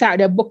can start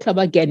their book club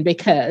again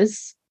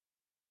because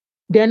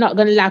they're not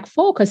going to lack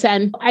focus.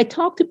 And I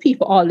talk to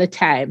people all the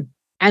time.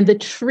 And the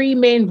three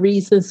main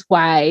reasons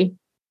why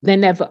they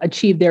never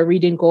achieve their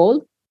reading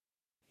goal: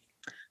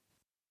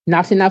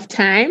 not enough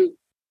time,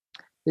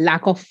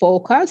 lack of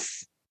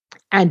focus,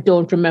 and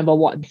don't remember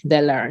what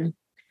they learn.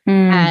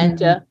 Mm-hmm.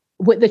 And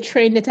with the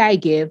training that I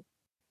give,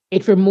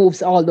 it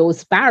removes all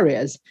those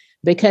barriers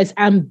because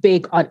I'm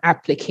big on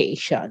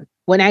application.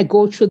 When I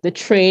go through the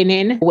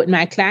training with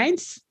my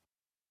clients,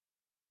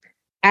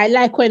 I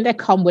like when they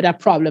come with a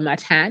problem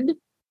at hand,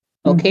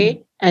 okay?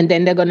 Mm-hmm. And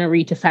then they're going to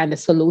read to find a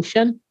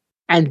solution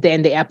and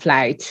then they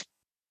apply it.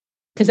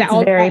 Because it's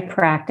very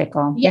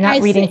practical. You're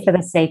not reading for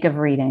the sake of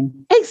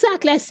reading.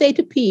 Exactly. I say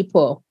to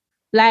people,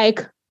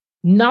 like,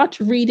 not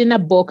reading a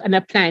book and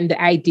applying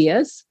the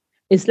ideas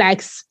is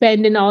like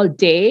spending all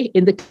day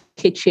in the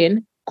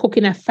kitchen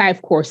cooking a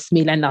 5-course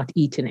meal and not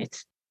eating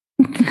it.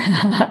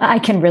 I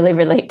can really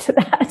relate to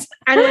that.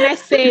 And when I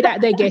say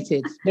that, they get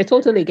it. They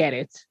totally get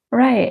it.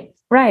 Right.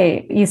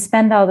 You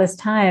spend all this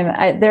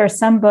time. There are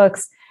some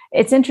books.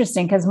 It's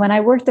interesting because when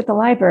I worked at the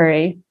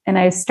library and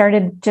I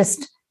started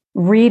just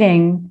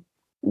reading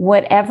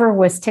whatever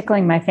was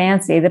tickling my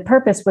fancy, the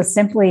purpose was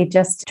simply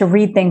just to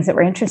read things that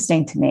were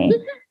interesting to me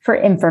for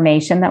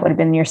information. That would have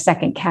been your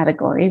second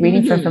category,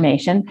 reading for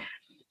information.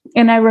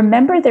 And I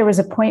remember there was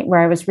a point where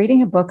I was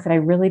reading a book that I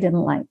really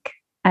didn't like.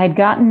 I had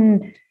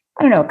gotten,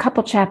 a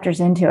couple chapters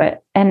into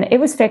it, and it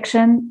was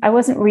fiction. I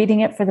wasn't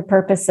reading it for the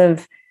purpose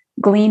of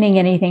gleaning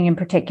anything in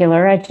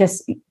particular.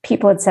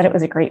 People had said it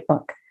was a great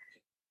book.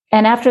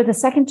 And after the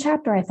second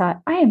chapter, I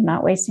thought, I am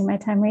not wasting my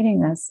time reading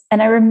this.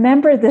 And I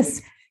remember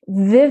this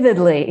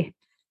vividly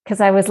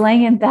because I was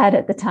laying in bed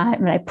at the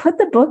time and I put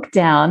the book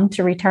down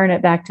to return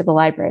it back to the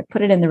library,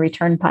 put it in the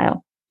return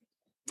pile.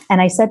 And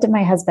I said to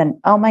my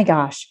husband, oh my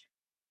gosh,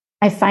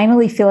 I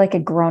finally feel like a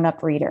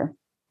grown-up reader.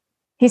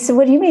 He said,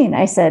 what do you mean?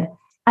 I said,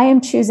 I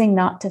am choosing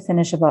not to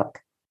finish a book.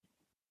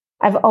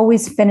 I've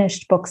always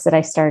finished books that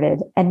I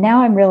started. And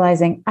now I'm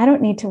realizing I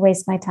don't need to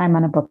waste my time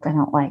on a book I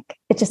don't like.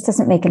 It just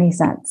doesn't make any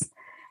sense.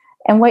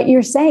 And what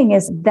you're saying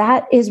is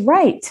that is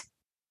right.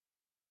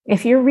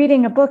 If you're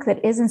reading a book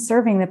that isn't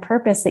serving the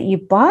purpose that you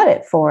bought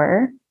it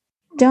for,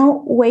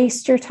 don't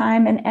waste your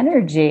time and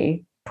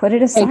energy. Put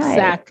it aside.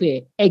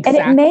 Exactly. And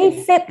it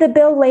may fit the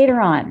bill later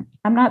on.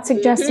 I'm not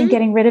suggesting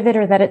getting rid of it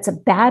or that it's a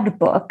bad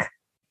book.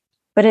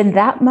 But in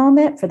that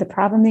moment, for the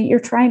problem that you're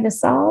trying to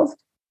solve,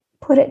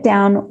 put it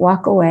down,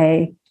 walk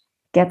away,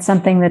 get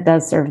something that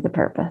does serve the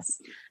purpose.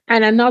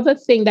 And another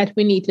thing that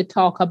we need to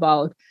talk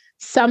about,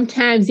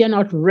 sometimes you're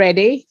not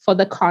ready for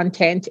the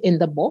content in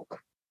the book.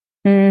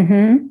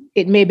 Mm-hmm.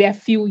 It may be a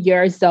few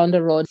years down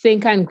the road.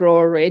 Think and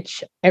Grow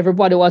Rich.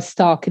 Everybody was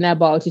talking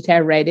about it. I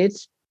read it,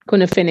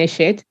 couldn't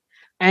finish it.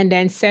 And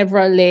then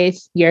several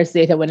years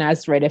later, when I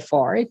was ready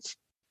for it,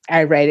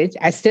 I read it.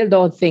 I still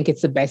don't think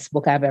it's the best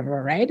book I've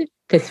ever read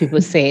because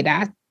people say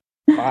that.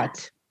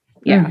 But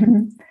yeah.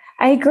 Mm-hmm.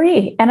 I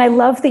agree. And I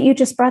love that you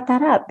just brought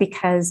that up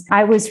because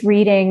I was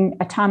reading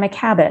Atomic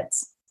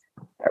Habits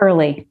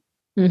early.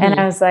 Mm-hmm. And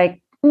I was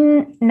like,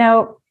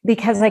 no,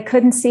 because I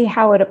couldn't see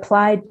how it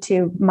applied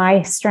to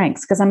my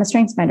strengths because I'm a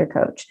StrengthsFinder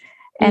coach.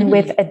 And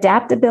with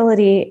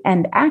adaptability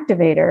and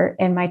activator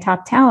in my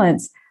top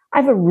talents,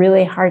 I have a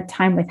really hard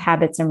time with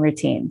habits and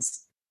routines.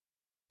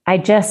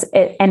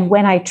 And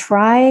when I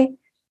try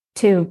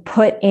to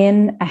put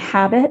in a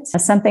habit,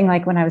 something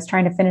like when I was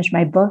trying to finish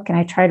my book and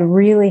I tried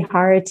really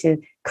hard to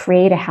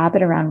create a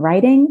habit around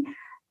writing,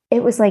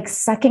 it was like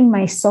sucking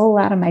my soul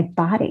out of my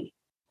body.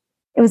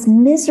 It was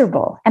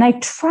miserable. And I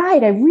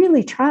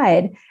really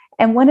tried.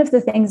 And one of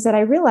the things that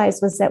I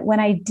realized was that when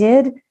I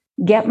did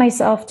get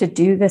myself to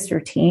do this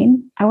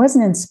routine, I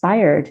wasn't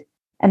inspired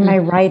and my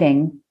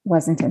writing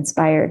wasn't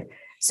inspired.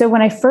 So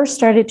when I first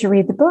started to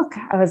read the book,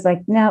 I was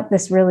like, no,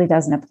 this really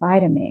doesn't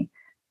apply to me.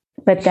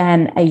 But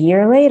then a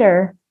year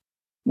later,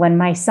 when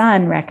my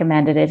son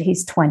recommended it,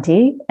 he's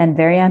 20 and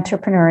very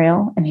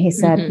entrepreneurial. And he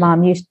said,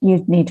 Mom, you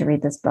need to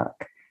read this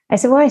book. I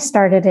said, well, I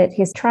started it.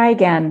 He's try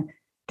again.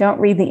 don't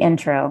read the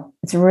intro.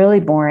 It's really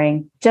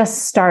boring.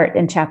 Just start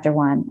in chapter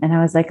 1. And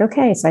I was like,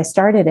 okay. So I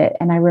started it.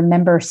 And I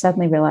remember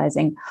suddenly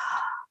realizing,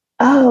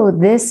 oh,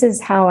 this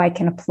is how I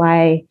can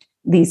apply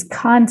these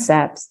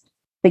concepts,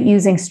 but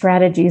using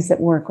strategies that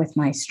work with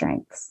my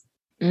strengths.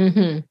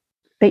 Mm-hmm.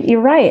 But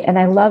you're right. And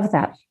I love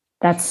that.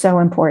 That's so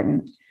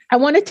important. I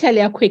want to tell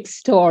you a quick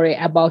story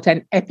about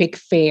an epic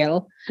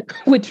fail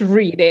with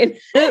reading.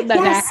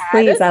 Yes,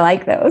 please. I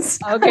like those.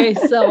 Okay,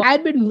 so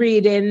I'd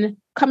been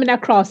coming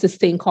across this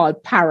thing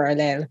called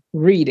parallel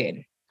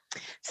reading.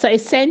 So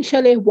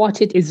essentially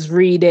what it is,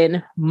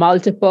 reading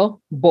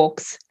multiple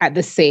books at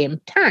the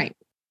same time.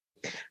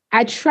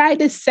 I tried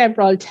this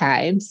several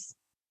times.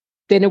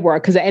 Didn't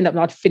work because I end up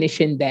not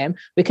finishing them,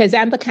 because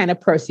I'm the kind of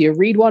person, you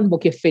read one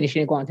book, you finish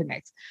and you go on to the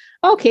next.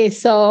 Okay,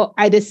 so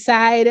I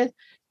decided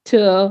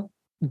to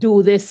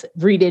do this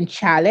reading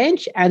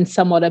challenge, and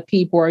some other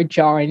people are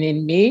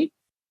joining me.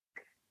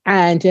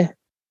 And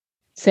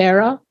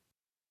Sarah,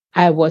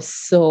 I was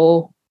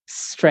so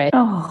stressed.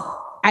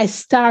 Oh. I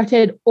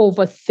started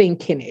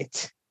overthinking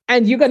it.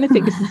 And you're going to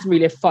think this is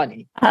really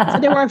funny. So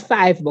there were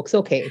 5 books.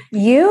 Okay.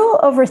 You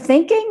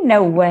overthinking?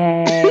 No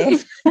way.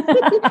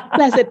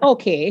 I said,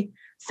 okay.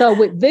 So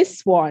with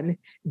this one,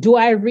 do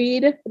I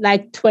read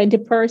like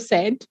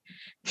 20%,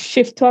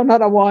 shift to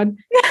another one,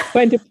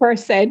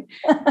 20%,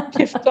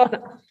 shift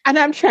to, and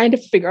I'm trying to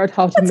figure out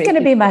how to make it. That's going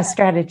to be my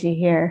strategy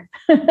here.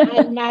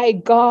 And my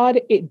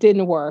God, it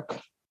didn't work.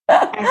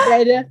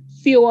 I read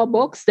fewer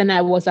books than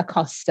I was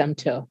accustomed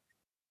to.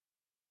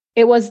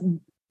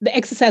 The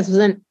exercise was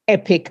an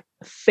epic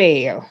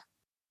fail.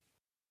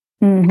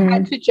 Mm-hmm. I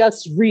had to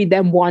just read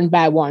them one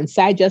by one.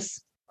 So I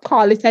just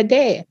call it a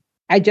day.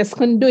 I just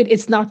couldn't do it.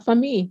 It's not for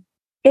me.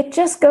 It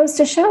just goes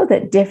to show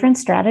that different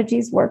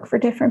strategies work for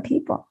different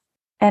people.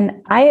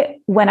 And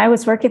when I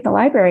was working at the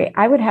library,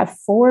 I would have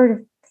 4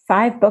 to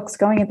 5 books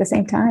going at the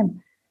same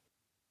time.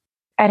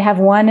 I'd have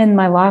 1 in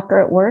my locker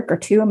at work or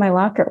 2 in my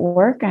locker at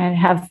work. And I'd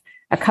have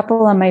a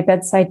couple on my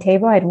bedside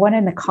table. I had 1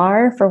 in the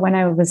car for when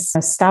I was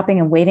stopping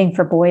and waiting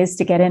for boys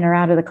to get in or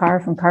out of the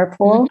car from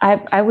carpool.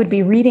 Mm-hmm. I would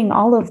be reading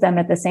all of them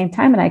at the same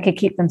time, and I could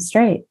keep them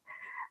straight.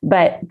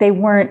 But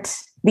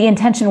the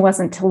intention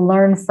wasn't to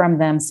learn from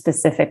them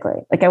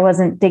specifically. Like I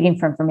wasn't digging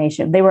for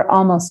information. They were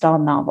almost all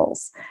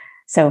novels,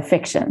 so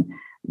fiction.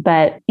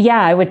 But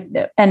yeah, I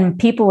would, and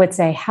people would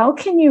say, how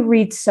can you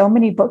read so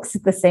many books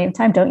at the same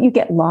time? Don't you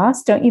get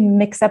lost? Don't you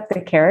mix up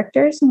the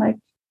characters? I'm like,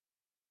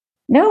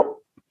 nope.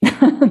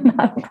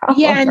 Not a problem.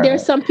 Yeah, and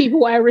there's some people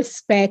who I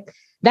respect.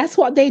 That's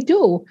what they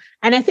do.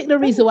 And I think the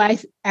reason why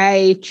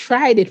I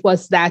tried it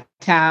was that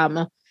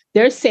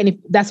they're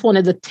saying that's one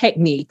of the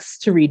techniques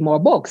to read more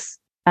books.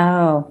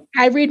 Oh,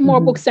 I read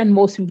more books than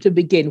most people to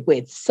begin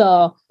with.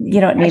 So you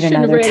don't need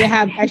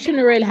I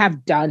shouldn't really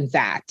have done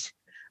that.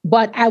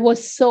 But I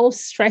was so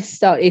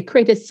stressed out. It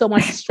created so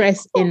much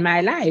stress in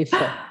my life.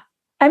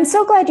 I'm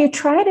so glad you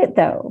tried it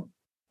though.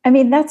 I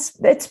mean,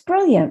 it's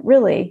brilliant,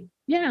 really.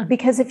 Yeah.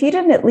 Because if you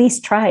didn't at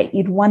least try it,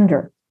 you'd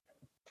wonder.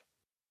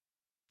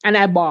 And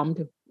I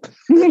bombed.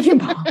 You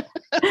bombed.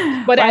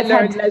 But I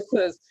learned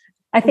lessons.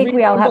 I think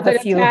we all have a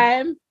few.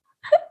 Time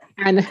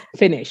and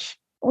finish.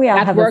 We all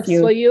that have works a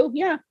few for you.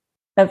 Yeah.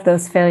 Of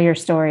those failure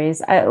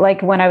stories.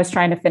 Like when I was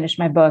trying to finish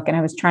my book and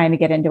I was trying to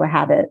get into a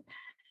habit.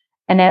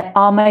 And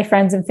all my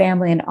friends and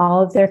family and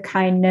all of their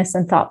kindness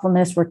and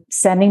thoughtfulness were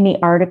sending me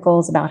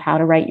articles about how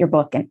to write your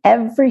book. And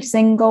every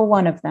single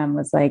one of them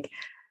was like,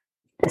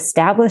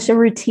 establish a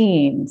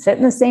routine, sit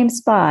in the same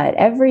spot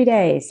every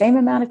day, same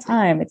amount of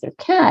time with your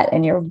cat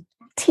and your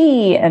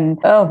tea. And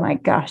oh my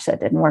gosh, that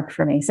didn't work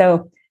for me.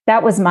 So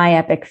that was my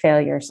epic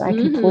failure. So I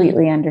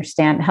completely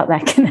understand how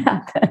that can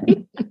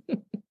happen.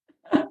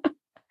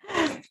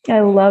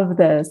 I love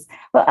this.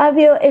 Well,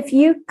 Aviel, if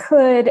you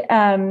could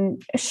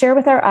share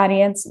with our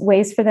audience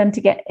ways for them to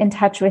get in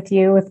touch with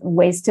you, with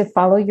ways to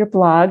follow your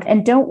blog.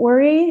 And don't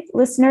worry,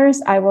 listeners,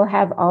 I will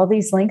have all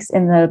these links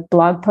in the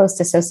blog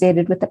post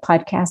associated with the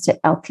podcast at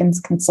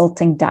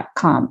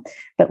elkinsconsulting.com.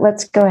 But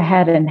let's go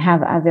ahead and have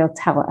Aviel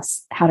tell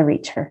us how to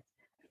reach her.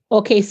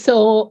 Okay,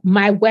 so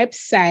my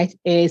website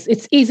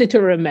it's easy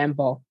to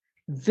remember,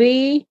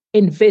 The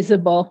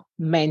Invisible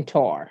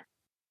Mentor.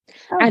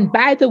 Oh. And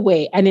by the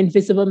way, an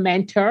invisible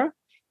mentor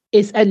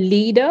is a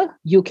leader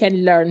you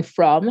can learn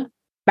from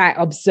by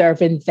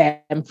observing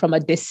them from a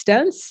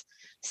distance.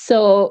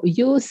 So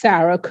you,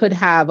 Sarah, could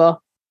have a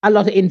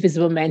lot of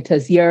invisible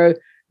mentors. You're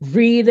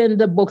reading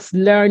the books,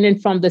 learning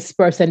from this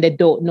person. They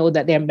don't know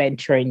that they're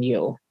mentoring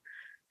you.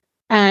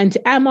 And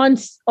I'm on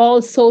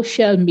all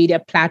social media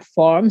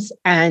platforms,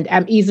 and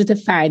I'm easy to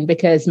find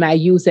because my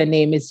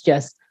username is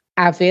just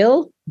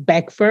Aviel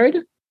Beckford.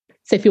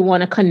 So if you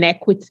want to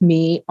connect with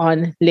me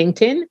on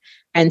LinkedIn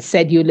and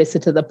said you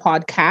listen to the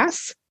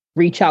podcast,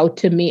 reach out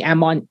to me.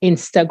 I'm on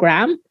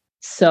Instagram.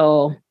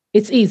 So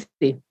it's easy.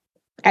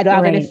 I don't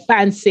have any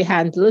fancy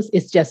handles.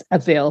 It's just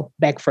Aviel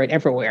Beckford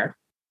everywhere.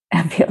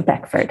 Aviel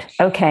Beckford.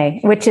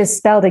 Okay. Which is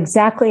spelled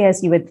exactly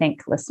as you would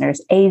think,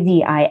 listeners.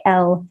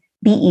 AVIL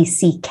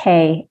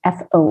BECKFORD.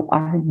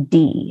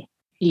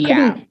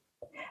 Yeah.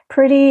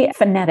 pretty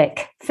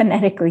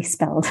phonetically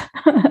spelled.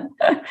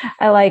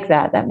 I like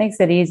that. That makes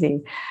it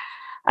easy.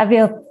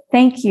 Aviel,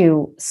 thank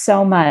you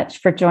so much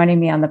for joining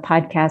me on the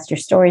podcast. Your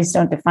stories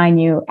don't define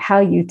you. How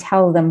you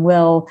tell them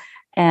will.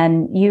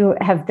 And you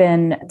have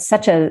been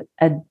such a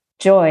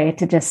joy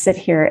to just sit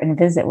here and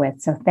visit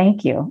with. So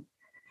thank you.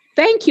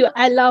 Thank you.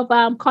 I love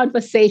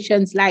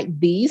conversations like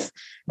these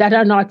that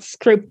are not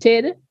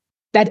scripted,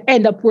 that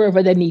end up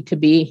wherever they need to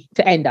be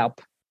to end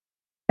up.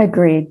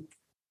 Agreed.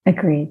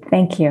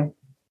 Thank you.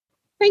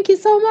 Thank you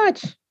so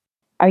much.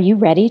 Are you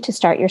ready to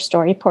start your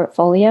story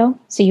portfolio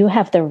so you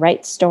have the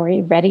right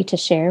story ready to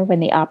share when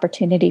the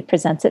opportunity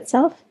presents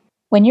itself?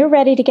 When you're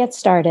ready to get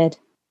started,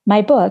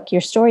 my book,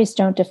 Your Stories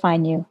Don't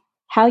Define You,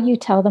 How You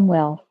Tell Them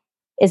Will,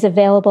 is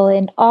available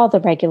in all the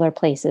regular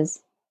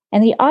places,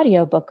 and the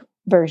audiobook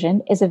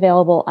version is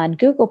available on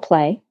Google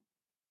Play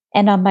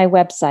and on my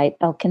website,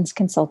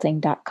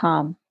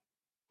 elkinsconsulting.com.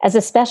 As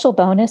a special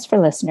bonus for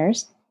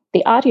listeners,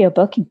 the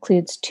audiobook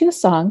includes 2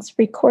 songs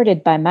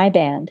recorded by my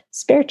band,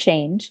 Spare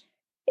Change,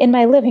 in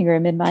my living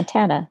room in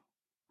Montana.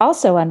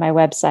 Also on my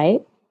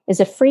website is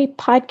a free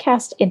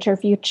podcast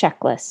interview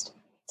checklist.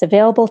 It's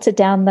available to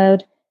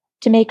download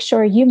to make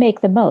sure you make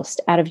the most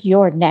out of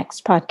your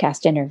next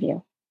podcast interview.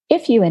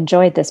 If you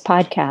enjoyed this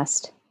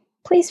podcast,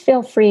 please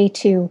feel free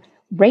to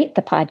rate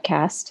the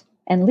podcast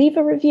and leave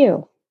a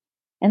review.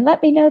 And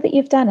let me know that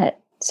you've done it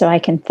so I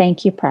can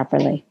thank you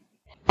properly.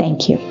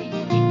 Thank you.